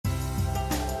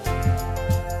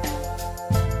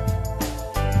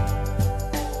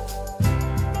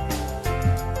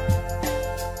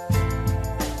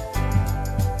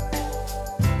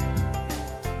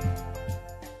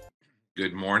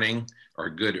morning or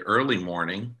good early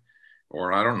morning,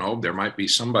 or I don't know, there might be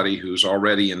somebody who's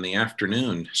already in the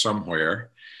afternoon somewhere.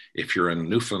 If you're in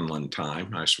Newfoundland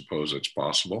time, I suppose it's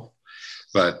possible.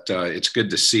 But it's good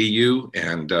to see you.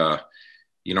 And,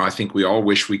 I think we all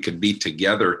wish we could be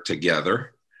together.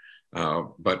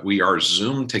 But we are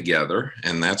Zoom together,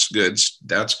 and that's good.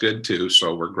 That's good too.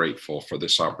 So we're grateful for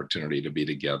this opportunity to be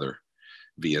together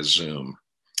via Zoom.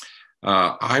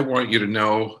 I want you to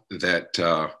know that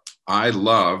I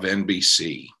love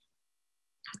NBC.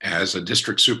 As a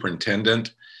district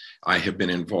superintendent, I have been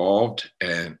involved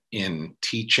in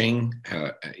teaching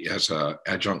as an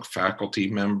adjunct faculty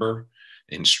member,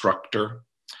 instructor,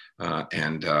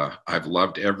 and I've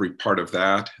loved every part of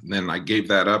that. And then I gave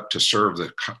that up to serve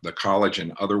the college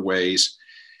in other ways.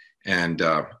 And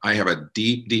I have a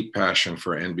deep, deep passion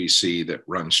for NBC that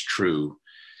runs true.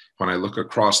 When I look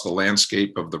across the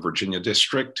landscape of the Virginia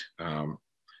district,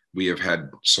 we have had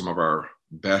some of our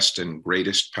best and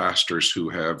greatest pastors who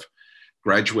have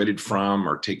graduated from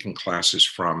or taken classes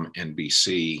from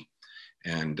NBC.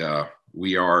 And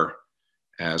we are,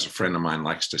 as a friend of mine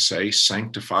likes to say,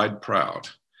 sanctified proud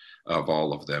of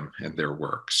all of them and their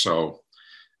work. So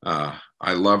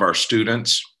I love our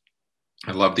students.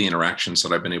 I love the interactions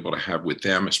that I've been able to have with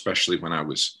them, especially when I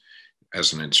was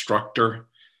as an instructor.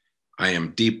 I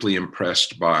am deeply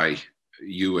impressed by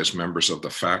you as members of the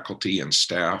faculty and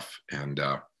staff. And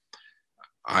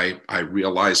I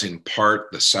realize in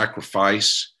part the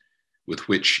sacrifice with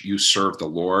which you serve the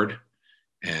Lord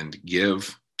and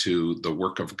give to the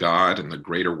work of God and the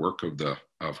greater work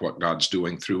of what God's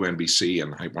doing through NBC.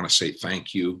 And I want to say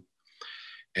thank you.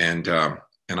 And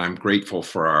I'm grateful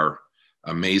for our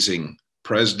amazing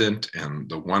president and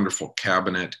the wonderful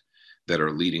cabinet that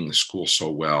are leading the school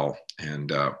so well.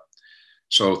 And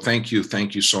so thank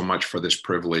you so much for this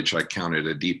privilege. I count it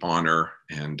a deep honor.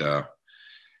 And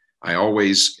I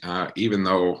always, even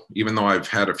though I've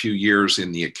had a few years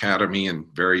in the academy in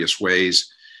various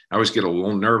ways, I always get a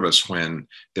little nervous when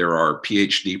there are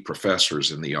PhD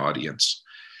professors in the audience.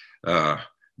 But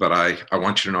I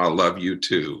want you to know I love you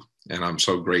too. And I'm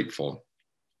so grateful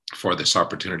for this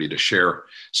opportunity to share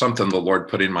something the Lord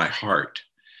put in my heart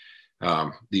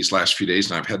these last few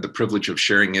days. And I've had the privilege of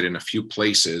sharing it in a few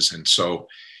places. And so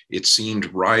it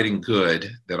seemed right and good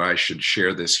that I should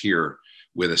share this here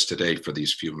with us today for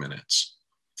these few minutes.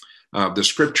 The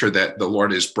scripture that the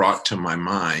Lord has brought to my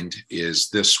mind is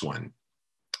this one.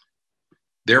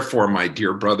 Therefore, my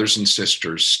dear brothers and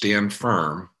sisters, stand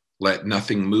firm, let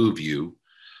nothing move you.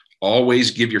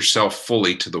 Always give yourself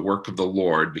fully to the work of the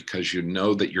Lord, because you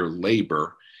know that your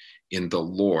labor in the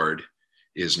Lord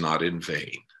is not in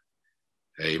vain.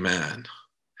 Amen,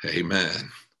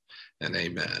 amen, and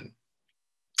amen.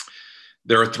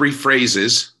 There are three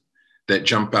phrases that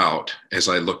jump out as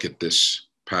I look at this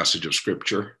passage of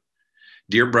scripture.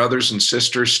 Dear brothers and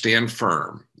sisters, stand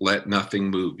firm, let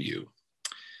nothing move you.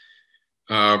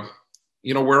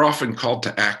 We're often called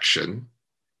to action.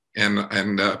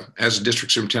 And as a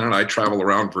district superintendent, I travel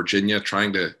around Virginia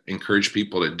trying to encourage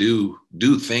people to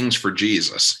do things for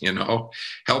Jesus,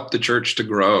 help the church to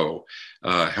grow,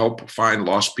 help find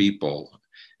lost people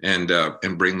and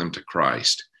bring them to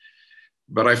Christ.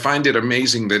 But I find it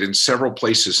amazing that in several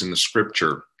places in the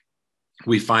scripture,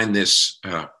 we find this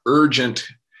urgent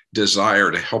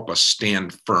desire to help us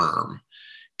stand firm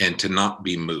and to not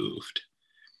be moved.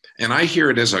 And I hear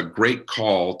it as a great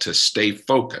call to stay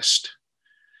focused.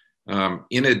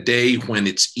 In a day when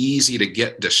it's easy to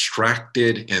get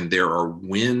distracted and there are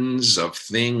winds of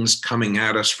things coming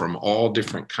at us from all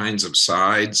different kinds of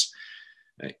sides,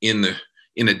 in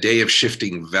a day of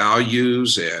shifting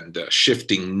values and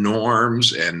shifting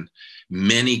norms and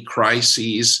many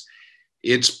crises,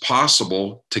 it's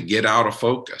possible to get out of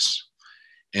focus.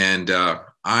 And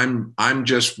I'm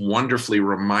just wonderfully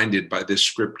reminded by this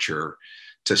scripture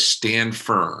to stand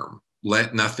firm,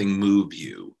 let nothing move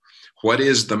you. What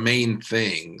is the main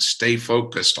thing? Stay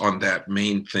focused on that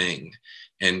main thing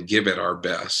and give it our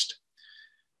best.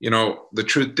 The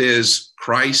truth is,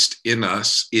 Christ in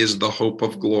us is the hope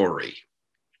of glory.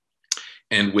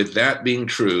 And with that being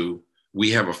true,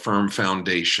 we have a firm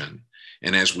foundation.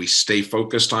 And as we stay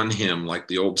focused on him, like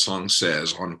the old song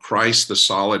says, on Christ, the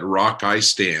solid rock I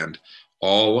stand,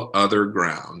 all other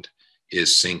ground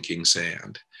is sinking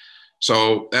sand.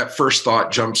 So that first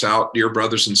thought jumps out, dear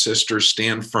brothers and sisters,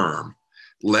 stand firm.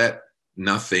 Let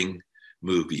nothing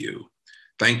move you.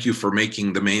 Thank you for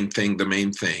making the main thing the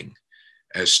main thing.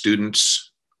 As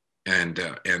students and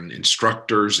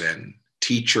instructors and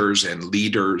teachers and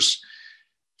leaders,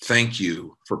 thank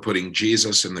you for putting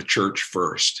Jesus and the church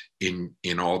first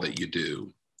in all that you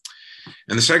do.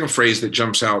 And the second phrase that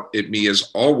jumps out at me is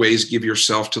always give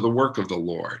yourself to the work of the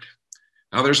Lord.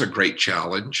 Now, there's a great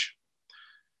challenge.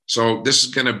 So this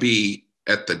is going to be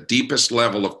at the deepest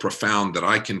level of profound that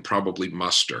I can probably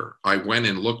muster. I went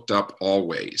and looked up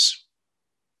always.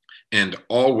 And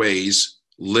always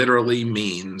literally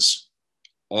means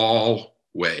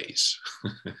always,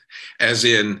 as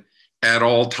in at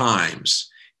all times,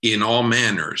 in all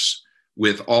manners,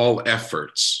 with all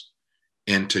efforts,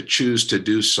 and to choose to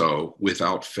do so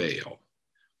without fail.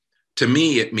 To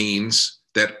me, it means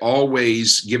that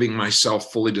always giving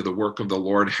myself fully to the work of the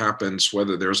Lord happens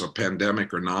whether there's a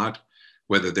pandemic or not,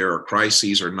 whether there are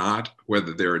crises or not,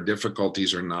 whether there are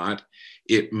difficulties or not.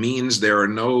 It means there are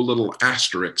no little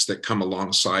asterisks that come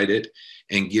alongside it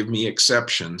and give me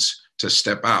exceptions to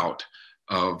step out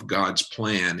of God's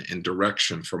plan and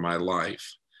direction for my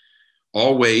life.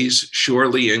 Always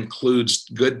surely includes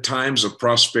good times of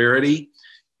prosperity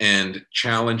and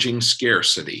challenging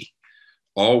scarcity.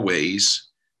 Always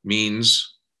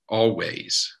means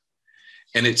always.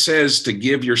 And it says to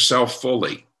give yourself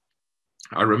fully.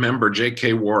 I remember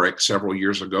J.K. Warwick several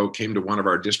years ago came to one of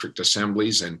our district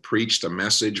assemblies and preached a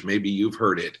message, maybe you've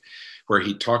heard it, where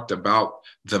he talked about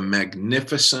the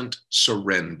magnificent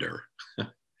surrender.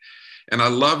 And I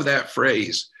love that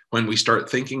phrase when we start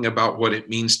thinking about what it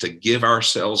means to give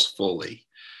ourselves fully.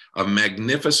 A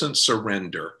magnificent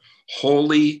surrender,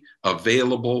 wholly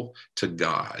available to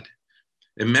God.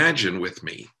 Imagine with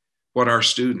me what our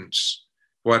students,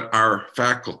 what our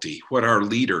faculty, what our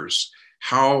leaders,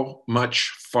 how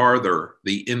much farther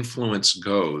the influence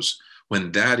goes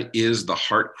when that is the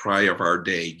heart cry of our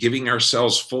day, giving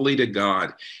ourselves fully to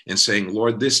God and saying,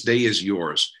 Lord, this day is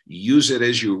yours. Use it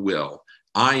as you will.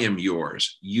 I am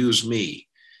yours. Use me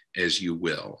as you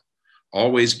will.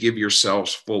 Always give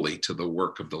yourselves fully to the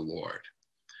work of the Lord.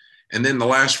 And then the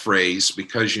last phrase,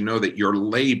 because you know that your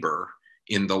labor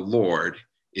in the Lord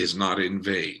is not in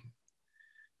vain.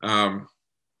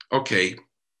 Okay,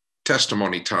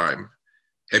 testimony time.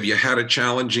 Have you had a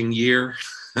challenging year?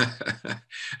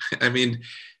 I mean,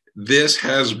 this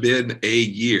has been a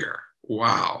year.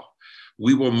 Wow.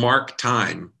 We will mark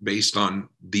time based on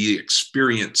the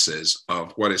experiences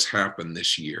of what has happened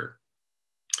this year.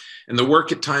 And the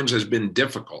work at times has been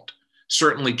difficult,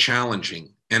 certainly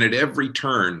challenging, and at every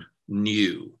turn,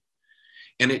 new.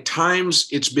 And at times,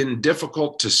 it's been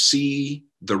difficult to see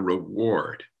the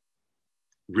reward.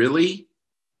 Really?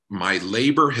 My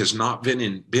labor has not been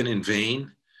in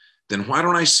vain? Then why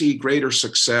don't I see greater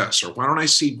success? Or why don't I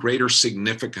see greater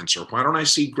significance? Or why don't I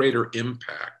see greater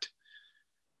impact?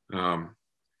 Now,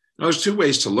 there's two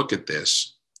ways to look at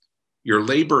this. Your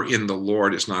labor in the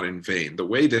Lord is not in vain. The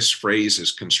way this phrase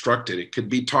is constructed, it could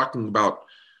be talking about,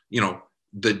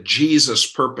 the Jesus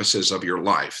purposes of your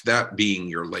life, that being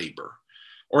your labor.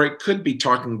 Or it could be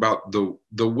talking about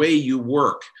the way you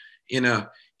work in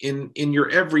your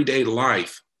everyday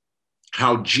life,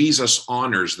 how Jesus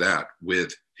honors that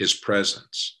with his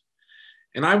presence.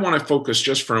 And I want to focus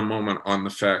just for a moment on the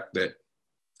fact that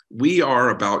we are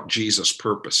about Jesus'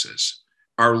 purposes.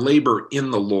 Our labor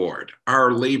in the Lord,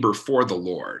 our labor for the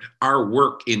Lord, our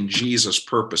work in Jesus'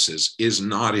 purposes is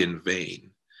not in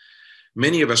vain.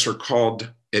 Many of us are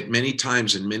called at many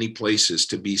times in many places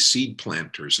to be seed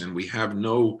planters, and we have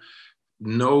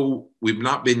we've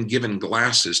not been given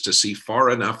glasses to see far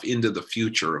enough into the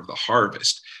future of the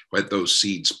harvest what those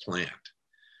seeds plant.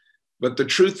 But the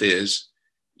truth is,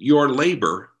 your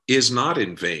labor is not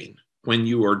in vain when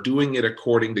you are doing it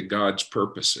according to God's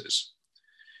purposes.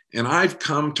 And I've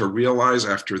come to realize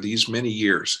after these many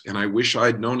years, and I wish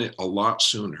I'd known it a lot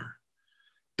sooner,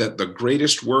 that the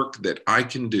greatest work that I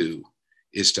can do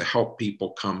is to help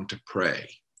people come to pray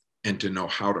and to know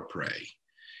how to pray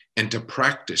and to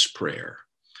practice prayer.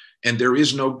 And there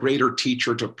is no greater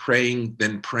teacher to praying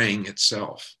than praying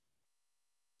itself.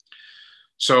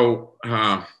 So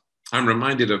I'm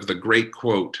reminded of the great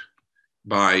quote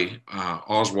by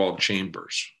Oswald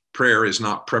Chambers. Prayer is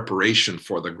not preparation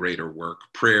for the greater work.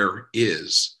 Prayer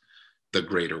is the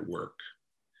greater work.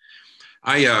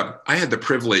 I had the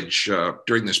privilege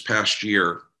during this past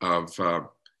year of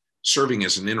serving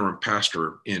as an interim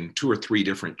pastor in 2 or 3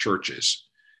 different churches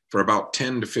for about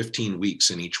 10 to 15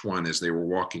 weeks in each one as they were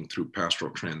walking through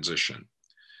pastoral transition.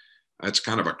 It's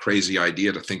kind of a crazy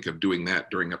idea to think of doing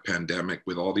that during a pandemic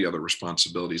with all the other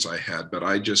responsibilities I had, but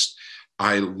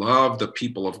I love the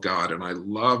people of God and I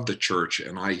love the church,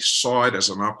 and I saw it as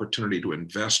an opportunity to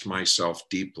invest myself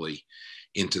deeply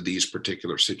into these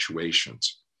particular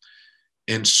situations.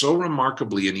 And so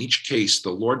remarkably, in each case,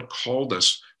 the Lord called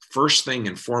us first thing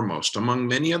and foremost, among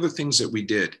many other things that we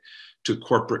did, to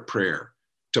corporate prayer,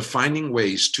 to finding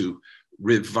ways to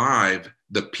revive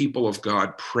the people of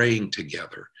God praying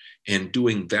together and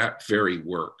doing that very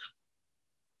work.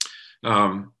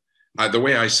 The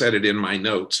way I said it in my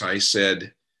notes, I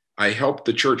said, I help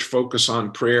the church focus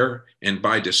on prayer and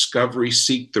by discovery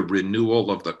seek the renewal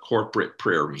of the corporate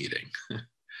prayer meeting.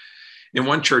 In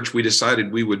one church, we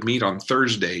decided we would meet on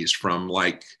Thursdays from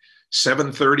like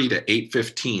 7:30 to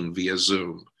 8:15 via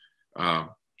Zoom.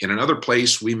 In another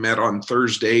place, we met on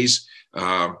Thursdays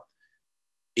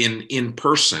in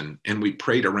person, and we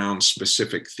prayed around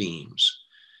specific themes.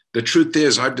 The truth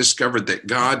is, I've discovered that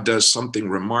God does something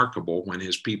remarkable when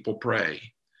his people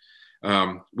pray.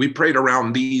 We prayed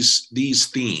around these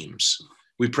themes.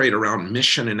 We prayed around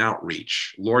mission and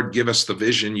outreach. Lord, give us the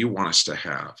vision you want us to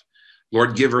have.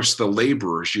 Lord, give us the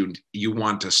laborers you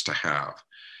want us to have.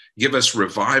 Give us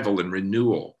revival and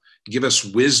renewal. Give us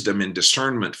wisdom and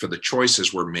discernment for the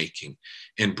choices we're making,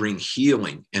 and bring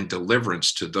healing and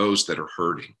deliverance to those that are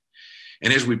hurting.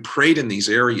 And as we prayed in these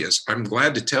areas, I'm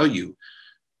glad to tell you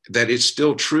that it's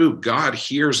still true. God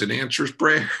hears and answers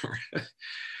prayer.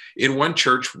 In one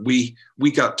church, we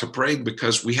got to pray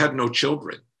because we had no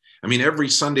children. I mean, every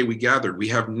Sunday we gathered, we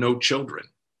have no children.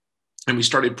 And we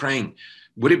started praying,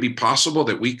 would it be possible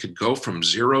that we could go from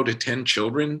 0 to 10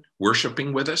 children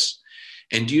worshiping with us?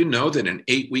 And do you know that in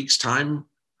 8 weeks' time,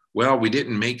 well, we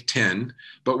didn't make 10,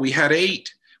 but we had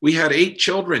 8. We had 8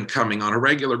 children coming on a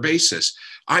regular basis.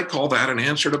 I call that an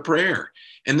answer to prayer.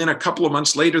 And then a couple of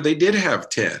months later, they did have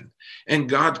 10. And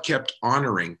God kept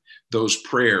honoring those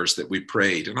prayers that we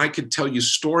prayed. And I could tell you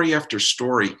story after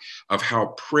story of how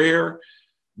prayer,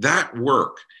 that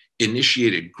work,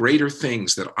 initiated greater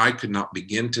things that I could not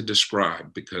begin to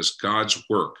describe, because God's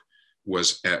work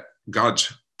was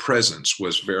God's presence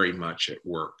was very much at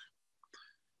work.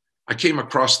 I came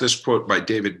across this quote by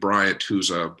David Bryant, who's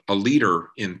a leader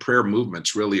in prayer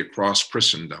movements really across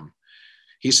Christendom.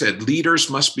 He said,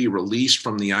 leaders must be released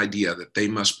from the idea that they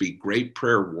must be great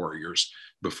prayer warriors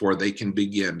before they can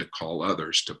begin to call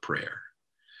others to prayer.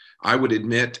 I would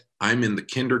admit I'm in the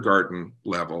kindergarten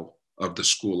level of the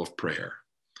school of prayer,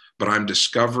 but I'm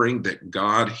discovering that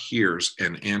God hears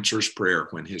and answers prayer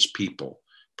when his people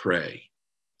pray.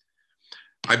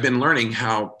 I've been learning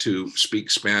how to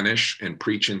speak Spanish and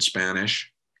preach in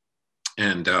Spanish,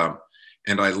 and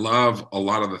I love a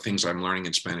lot of the things I'm learning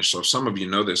in Spanish. So if some of you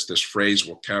know this phrase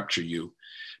will capture you.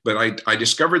 But I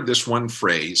discovered this one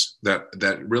phrase that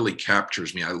really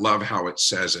captures me. I love how it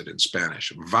says it in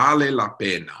Spanish. Vale la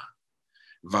pena.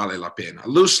 Vale la pena.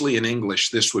 Loosely in English,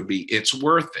 this would be, it's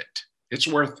worth it. It's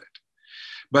worth it.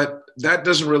 But that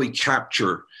doesn't really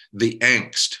capture the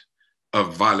angst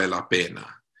of vale la pena.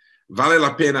 Vale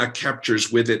la pena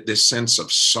captures with it this sense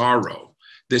of sorrow,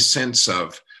 this sense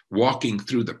of walking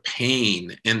through the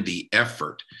pain and the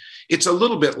effort. It's a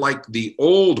little bit like the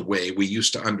old way we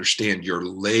used to understand your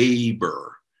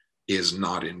labor is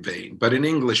not in vain. But in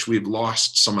English, we've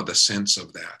lost some of the sense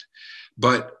of that.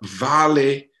 But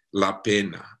vale la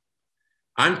pena.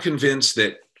 I'm convinced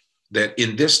that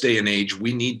in this day and age,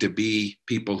 we need to be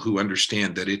people who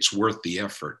understand that it's worth the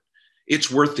effort. It's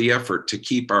worth the effort to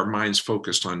keep our minds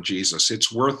focused on Jesus.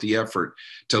 It's worth the effort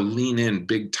to lean in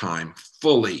big time,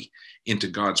 fully into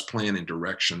God's plan and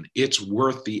direction. It's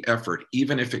worth the effort,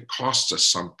 even if it costs us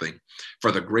something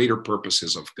for the greater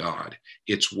purposes of God.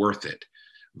 It's worth it.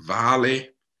 Vale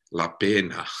la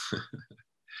pena.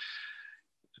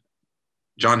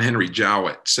 John Henry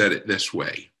Jowett said it this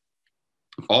way: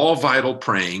 all vital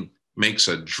praying makes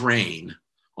a drain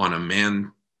on a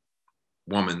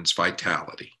man-woman's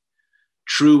vitality.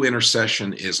 True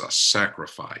intercession is a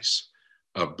sacrifice,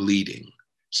 a bleeding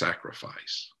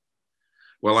sacrifice.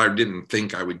 Well, I didn't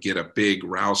think I would get a big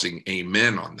rousing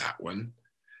amen on that one,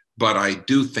 but I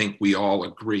do think we all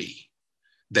agree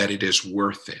that it is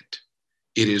worth it.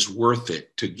 It is worth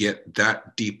it to get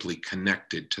that deeply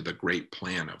connected to the great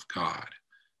plan of God.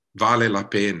 Vale la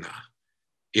pena.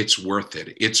 It's worth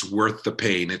it. It's worth the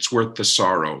pain. It's worth the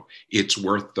sorrow. It's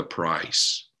worth the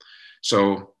price.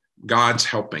 So God's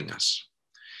helping us.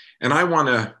 And I want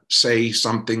to say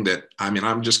something that,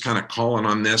 I'm just kind of calling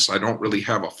on this. I don't really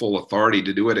have a full authority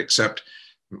to do it, except,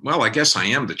 well, I guess I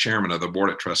am the chairman of the board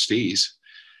of trustees.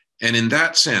 And in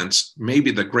that sense,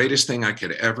 maybe the greatest thing I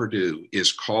could ever do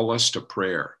is call us to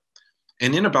prayer.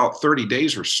 And in about 30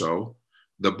 days or so,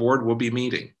 the board will be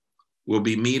meeting. We'll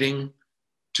be meeting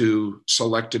to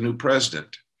select a new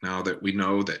president, now that we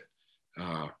know that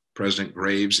President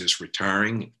Graves is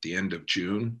retiring at the end of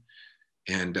June.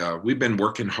 And we've been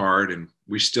working hard, and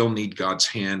we still need God's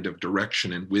hand of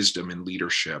direction and wisdom and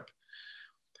leadership.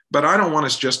 But I don't want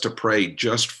us just to pray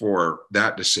just for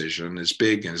that decision, as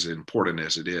big and as important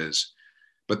as it is.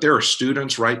 But there are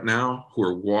students right now who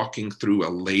are walking through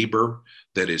a labor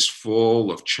that is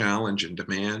full of challenge and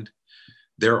demand.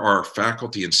 There are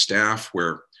faculty and staff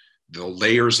where the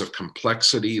layers of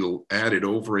complexity added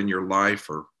over in your life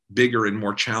are bigger and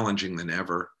more challenging than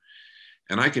ever.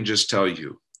 And I can just tell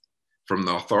you, from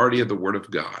the authority of the Word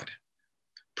of God,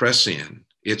 press in,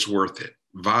 it's worth it.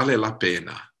 Vale la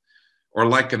pena. Or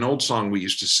like an old song we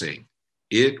used to sing,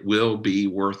 it will be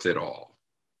worth it all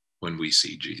when we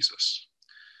see Jesus.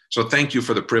 So thank you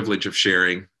for the privilege of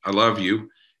sharing. I love you,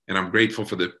 and I'm grateful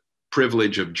for the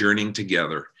privilege of journeying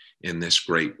together in this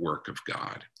great work of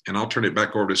God. And I'll turn it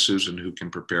back over to Susan, who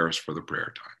can prepare us for the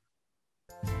prayer time.